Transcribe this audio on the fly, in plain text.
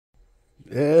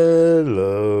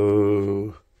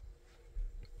Hello.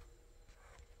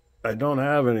 I don't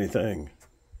have anything.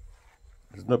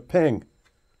 There's no ping.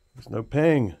 There's no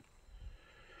ping.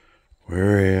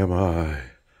 Where am I?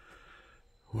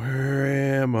 Where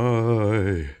am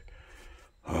I?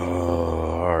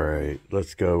 Oh, all right.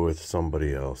 Let's go with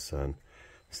somebody else then.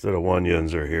 Instead of one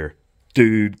Yinzer here.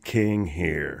 Dude King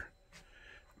here.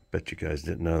 Bet you guys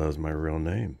didn't know that was my real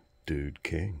name. Dude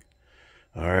King.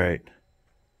 All right.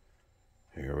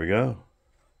 Here we go.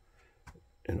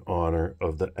 In honor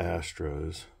of the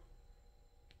Astros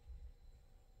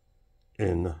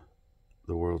in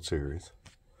the World Series,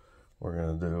 we're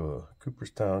going to do a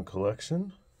Cooperstown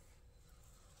collection.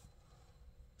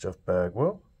 Jeff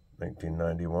Bagwell,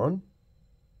 1991.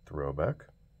 Throwback.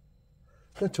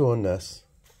 Mitchell and Ness.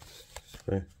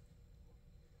 Okay.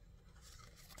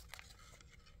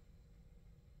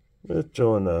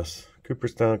 Mitchell and Ness.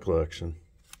 Cooperstown collection.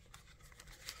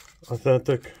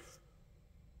 Authentic.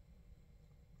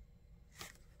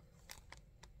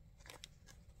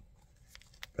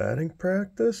 Batting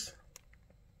practice.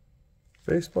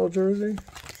 Baseball jersey.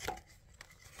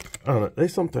 I don't know. They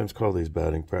sometimes call these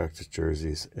batting practice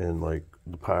jerseys in like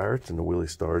the Pirates and the Willie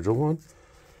Stargell one.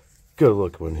 Go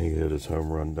look when he hit his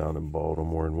home run down in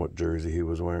Baltimore and what jersey he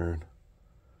was wearing.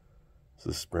 It's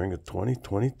the spring of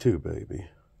 2022, baby.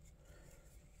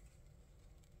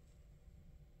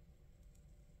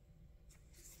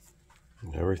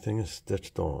 And everything is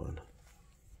stitched on.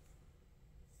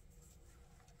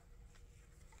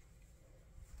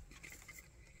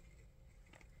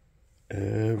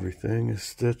 Everything is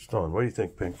stitched on. What do you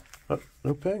think, Ping? Oh,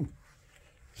 no Ping.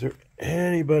 Is there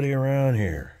anybody around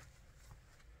here?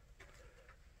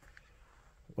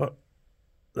 Well,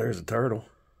 there's a turtle.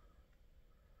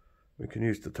 We can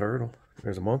use the turtle.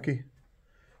 There's a monkey.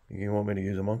 You want me to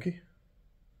use a monkey?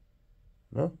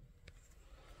 No?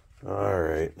 All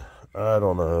right. I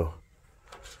don't know.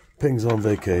 Ping's on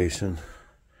vacation.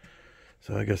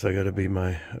 So I guess I got to be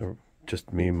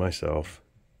just me, myself.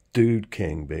 Dude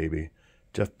King, baby.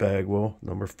 Jeff Bagwell,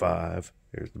 number 5.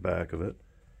 Here's the back of it.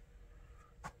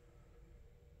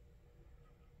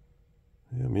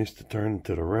 Yeah, I'm used to turning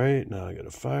to the right. Now I got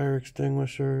a fire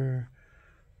extinguisher.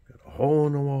 Got a hole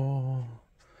in the wall.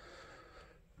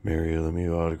 Mary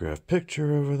Lemieux autographed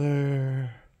picture over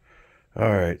there.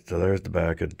 All right, so there's the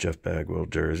back of the Jeff Bagwell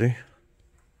jersey.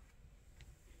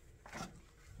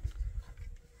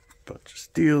 Bunch of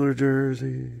Steeler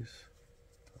jerseys.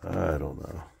 I don't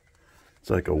know. It's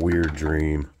like a weird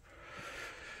dream.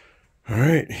 All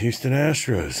right, Houston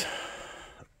Astros.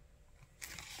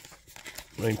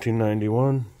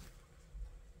 1991.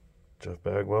 Jeff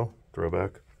Bagwell,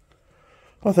 throwback.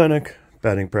 Authentic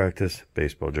batting practice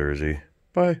baseball jersey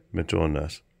by Mitchell and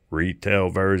Ness. Retail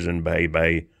version,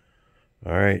 baby.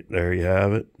 All right, there you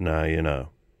have it. Now you know.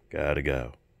 Gotta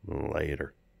go.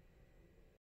 Later.